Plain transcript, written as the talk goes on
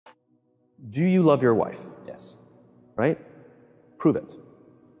Do you love your wife? Yes. Right? Prove it.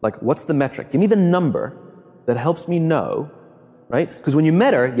 Like, what's the metric? Give me the number that helps me know, right? Because when you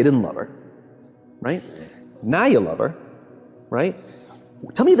met her, you didn't love her, right? Now you love her, right?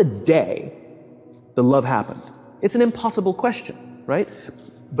 Tell me the day the love happened. It's an impossible question, right?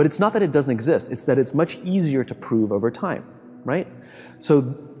 But it's not that it doesn't exist. It's that it's much easier to prove over time, right?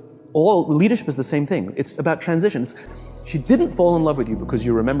 So all leadership is the same thing. It's about transitions. She didn't fall in love with you because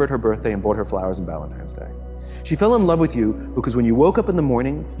you remembered her birthday and bought her flowers on Valentine's Day. She fell in love with you because when you woke up in the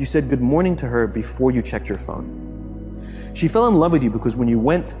morning, you said good morning to her before you checked your phone. She fell in love with you because when you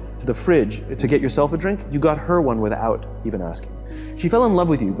went to the fridge to get yourself a drink, you got her one without even asking. She fell in love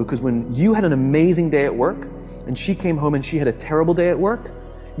with you because when you had an amazing day at work and she came home and she had a terrible day at work,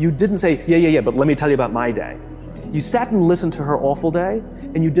 you didn't say, yeah, but let me tell you about my day. You sat and listened to her awful day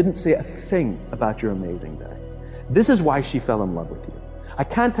and you didn't say a thing about your amazing day. This is why she fell in love with you. I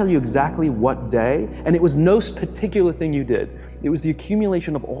can't tell you exactly what day, and it was no particular thing you did. It was the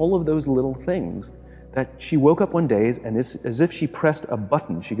accumulation of all of those little things that she woke up one day and as if she pressed a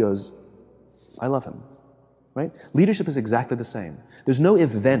button, she goes, I love him, right? Leadership is exactly the same. There's no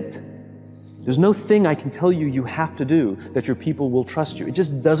event. There's no thing I can tell you you have to do that your people will trust you. It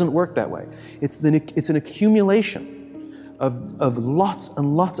just doesn't work that way. It's an accumulation of lots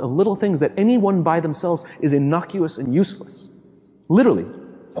and lots of little things that anyone by themselves is innocuous and useless. Literally,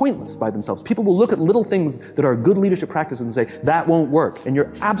 pointless by themselves. People will look at little things that are good leadership practices and say, that won't work. And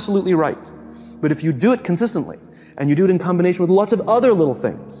you're absolutely right. But if you do it consistently, and you do it in combination with lots of other little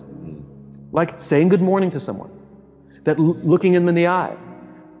things, like saying good morning to someone, that looking them in the eye.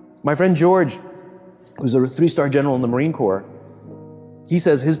 My friend George, who's a 3-star general in the Marine Corps, he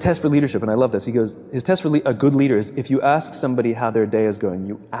says his test for leadership, and I love this, he goes, his test for a good leader is if you ask somebody how their day is going,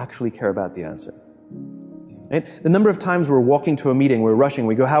 you actually care about the answer. Right? The number of times we're walking to a meeting, we're rushing,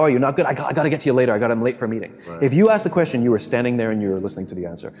 we go, how are you? Not good, I got to get to you later, I'm late for a meeting. Right. If you ask the question, you were standing there and you were listening to the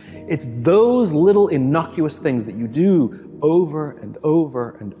answer. It's those little innocuous things that you do over and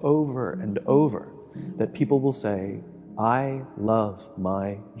over and over and over that people will say, I love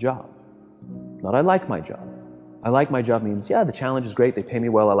my job. Not I like my job. I like my job means, yeah, the challenge is great, they pay me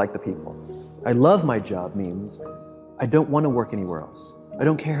well, I like the people. I love my job means I don't want to work anywhere else. I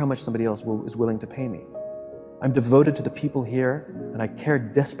don't care how much somebody else is willing to pay me. I'm devoted to the people here, and I care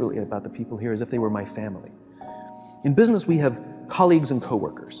desperately about the people here as if they were my family. In business, we have colleagues and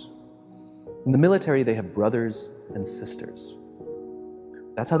coworkers. In the military, they have brothers and sisters.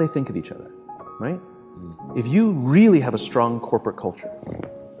 That's how they think of each other, right? If you really have a strong corporate culture,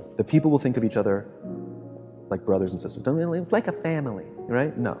 the people will think of each other like brothers and sisters. It's like a family,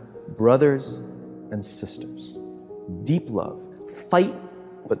 right? No, brothers and sisters. Deep love. Fight,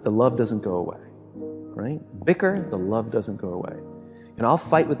 but the love doesn't go away. Right? Bicker, the love doesn't go away. And I'll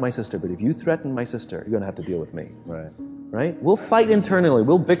fight with my sister, but if you threaten my sister, you're going to have to deal with me. Right? Right? We'll fight internally,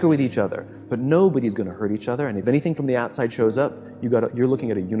 we'll bicker with each other, but nobody's going to hurt each other. And if anything from the outside shows up, you're looking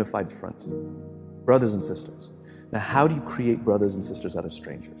at a unified front. Brothers and sisters. Now, how do you create brothers and sisters out of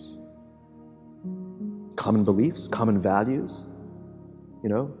strangers? Common beliefs, common values. You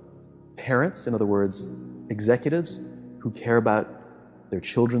know, parents, in other words, executives who care about their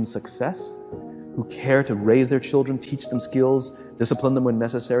children's success, who care to raise their children, teach them skills, discipline them when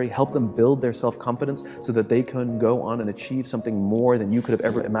necessary, help them build their self-confidence so that they can go on and achieve something more than you could have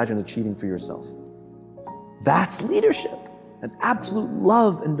ever imagined achieving for yourself. That's leadership, an absolute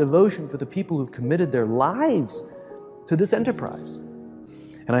love and devotion for the people who've committed their lives to this enterprise.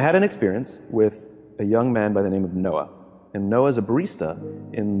 And I had an experience with a young man by the name of Noah. And Noah's a barista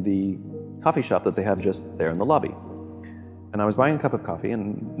in the coffee shop that they have just there in the lobby. And I was buying a cup of coffee,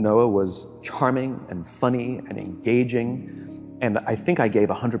 and Noah was charming and funny and engaging. And I think I gave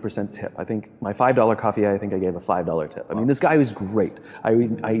 100% tip. I think my $5 coffee, I think I gave a $5 tip. I mean, this guy was great.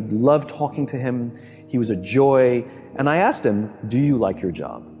 I loved talking to him. He was a joy. And I asked him, do you like your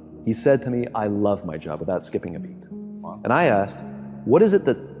job? He said to me, I love my job, without skipping a beat. Wow. And I asked, what is it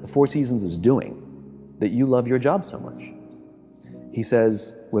that the Four Seasons is doing that you love your job so much? He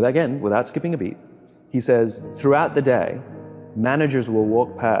says, without skipping a beat, he says, throughout the day, managers will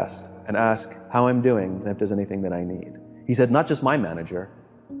walk past and ask how I'm doing and if there's anything that I need. He said, not just my manager,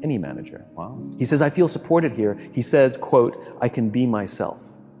 any manager. Wow. He says, I feel supported here. He says, quote, I can be myself,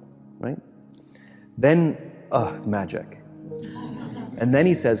 right? Then, it's magic. And then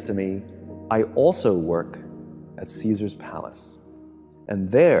he says to me, I also work at Caesar's Palace. And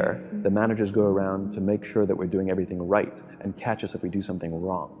there, the managers go around to make sure that we're doing everything right and catch us if we do something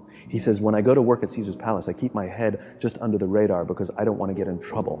wrong. He says, when I go to work at Caesar's Palace, I keep my head just under the radar because I don't want to get in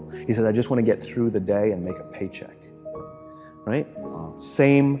trouble. He says, I just want to get through the day and make a paycheck. Right?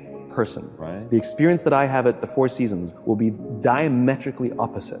 Same person. Right. The experience that I have at the Four Seasons will be diametrically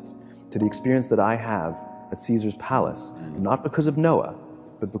opposite to the experience that I have at Caesar's Palace, not because of Noah,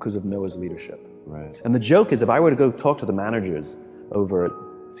 but because of Noah's leadership. Right. And the joke is, if I were to go talk to the managers over at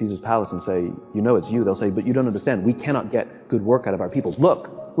Caesar's Palace and say, you know it's you, they'll say, but you don't understand, we cannot get good work out of our people.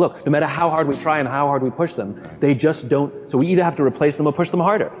 Look, no matter how hard we try and how hard we push them, they just don't, so we either have to replace them or push them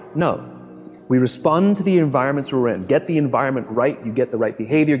harder. No. We respond to the environments we're in. Get the environment right, you get the right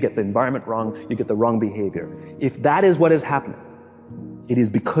behavior. Get the environment wrong, you get the wrong behavior. If that is what is happening, it is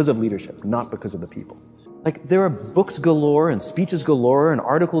because of leadership, not because of the people. Like, there are books galore and speeches galore and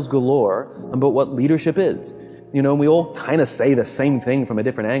articles galore about what leadership is. You know, and we all kind of say the same thing from a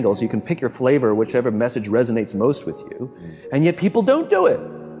different angle, so you can pick your flavor, whichever message resonates most with you, and yet people don't do it.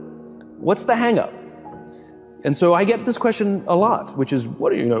 What's the hang up? And so I get this question a lot, which is,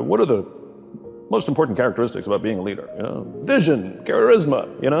 what are the most important characteristics about being a leader? You know, vision,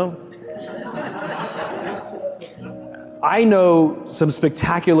 charisma, you know? I know some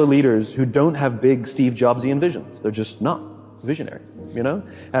spectacular leaders who don't have big Steve Jobsian visions. They're just not visionary, you know?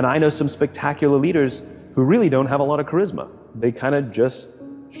 And I know some spectacular leaders who really don't have a lot of charisma. They kind of just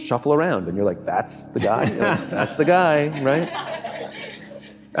shuffle around, and you're like, that's the guy, that's the guy, right?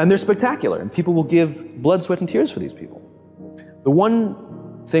 And they're spectacular, and people will give blood, sweat, and tears for these people. The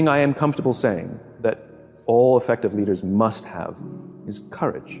one thing I am comfortable saying that all effective leaders must have is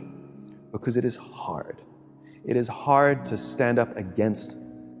courage, because it is hard. It is hard to stand up against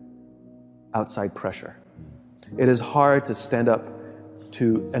outside pressure. It is hard to stand up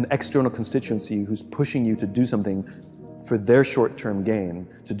to an external constituency who's pushing you to do something for their short-term gain,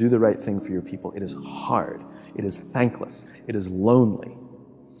 to do the right thing for your people. It is hard. It is thankless. It is lonely.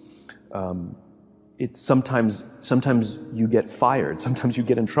 Sometimes you get fired. Sometimes you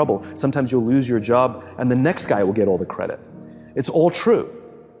get in trouble. Sometimes you'll lose your job, and the next guy will get all the credit. It's all true.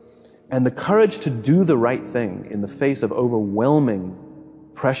 And the courage to do the right thing in the face of overwhelming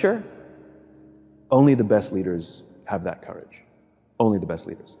pressure, only the best leaders have that courage. Only the best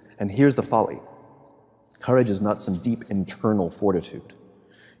leaders. And here's the folly. Courage is not some deep internal fortitude.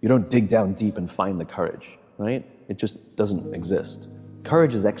 You don't dig down deep and find the courage, right? It just doesn't exist.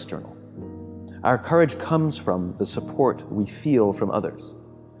 Courage is external. Our courage comes from the support we feel from others.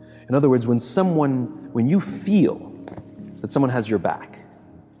 In other words, when you feel that someone has your back,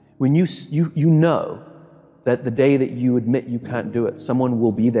 when you know that the day that you admit you can't do it, someone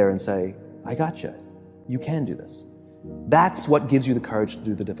will be there and say, I got you. You can do this. That's what gives you the courage to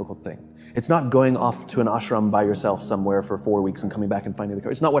do the difficult thing. It's not going off to an ashram by yourself somewhere for 4 weeks and coming back and finding the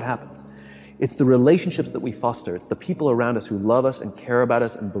courage. It's not what happens. It's the relationships that we foster. It's the people around us who love us and care about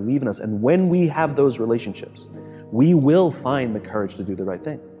us and believe in us. And when we have those relationships, we will find the courage to do the right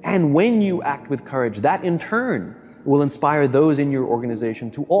thing. And when you act with courage, that in turn will inspire those in your organization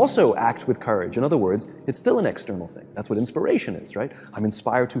to also act with courage. In other words, it's still an external thing. That's what inspiration is, right? I'm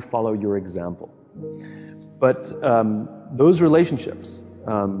inspired to follow your example. But those relationships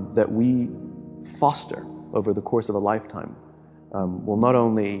that we foster over the course of a lifetime will not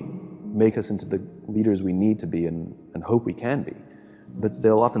only make us into the leaders we need to be and hope we can be, but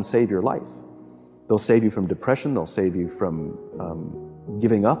they'll often save your life. They'll save you from depression, they'll save you from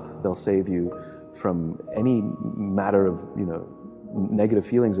giving up, they'll save you from any matter of negative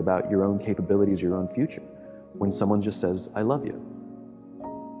feelings about your own capabilities, your own future. When someone just says, I love you,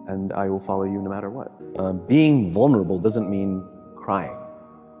 and I will follow you no matter what. Being vulnerable doesn't mean crying.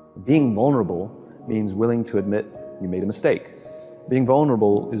 Being vulnerable means willing to admit you made a mistake. Being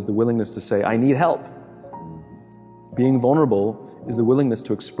vulnerable is the willingness to say, I need help. Being vulnerable is the willingness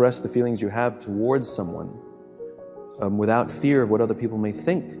to express the feelings you have towards someone without fear of what other people may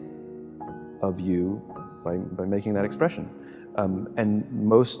think of you by making that expression. And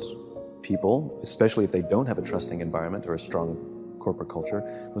most people, especially if they don't have a trusting environment or a strong corporate culture,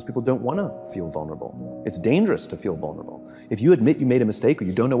 most people don't want to feel vulnerable. It's dangerous to feel vulnerable. If you admit you made a mistake or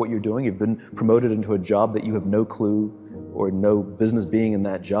you don't know what you're doing, you've been promoted into a job that you have no clue or no business being in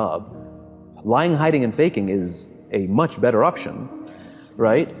that job, lying, hiding, and faking is a much better option,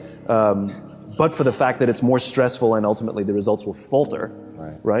 right? But for the fact that it's more stressful and ultimately the results will falter,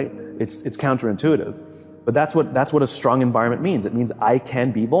 right? It's counterintuitive. But that's what a strong environment means. It means I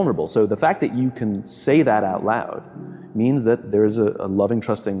can be vulnerable. So the fact that you can say that out loud means that there's a loving,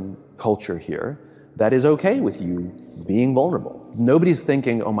 trusting culture here that is okay with you being vulnerable. Nobody's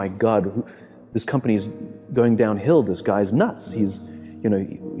thinking, oh my God, this company's going downhill, this guy's nuts. He's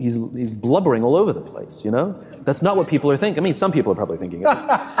blubbering all over the place, That's not what people are thinking. I mean, some people are probably thinking it.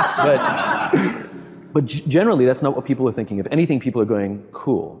 But generally, that's not what people are thinking. If anything, people are going,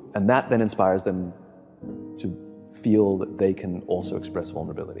 cool. And that then inspires them to feel that they can also express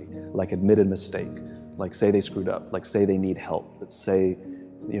vulnerability, like admit a mistake, like say they screwed up, like say they need help, that say,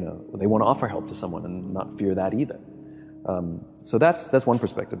 they want to offer help to someone and not fear that either. So that's one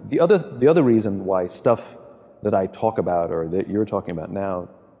perspective. The other reason why stuff that I talk about or that you're talking about now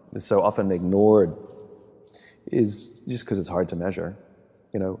is so often ignored is just because it's hard to measure.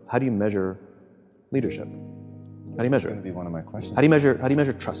 How do you measure leadership? How do you measure it? That's going to be one of my questions. How do you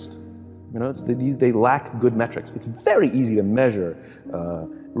measure trust? They lack good metrics. It's very easy to measure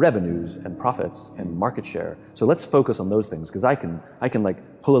revenues and profits and market share. So let's focus on those things, because I can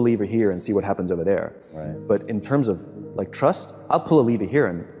like pull a lever here and see what happens over there. Right. But in terms of like trust, I'll pull a lever here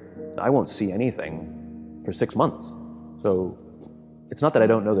and I won't see anything for 6 months. So it's not that I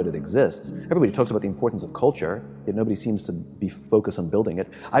don't know that it exists. Everybody talks about the importance of culture, yet nobody seems to be focused on building it.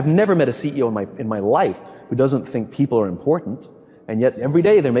 I've never met a CEO in my life who doesn't think people are important, and yet every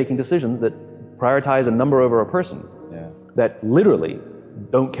day they're making decisions that prioritize a number over a person, that literally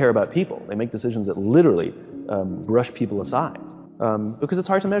don't care about people. They make decisions that literally brush people aside, because it's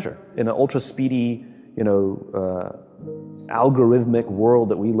hard to measure. In an ultra-speedy, algorithmic world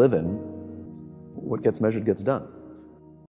that we live in, what gets measured gets done.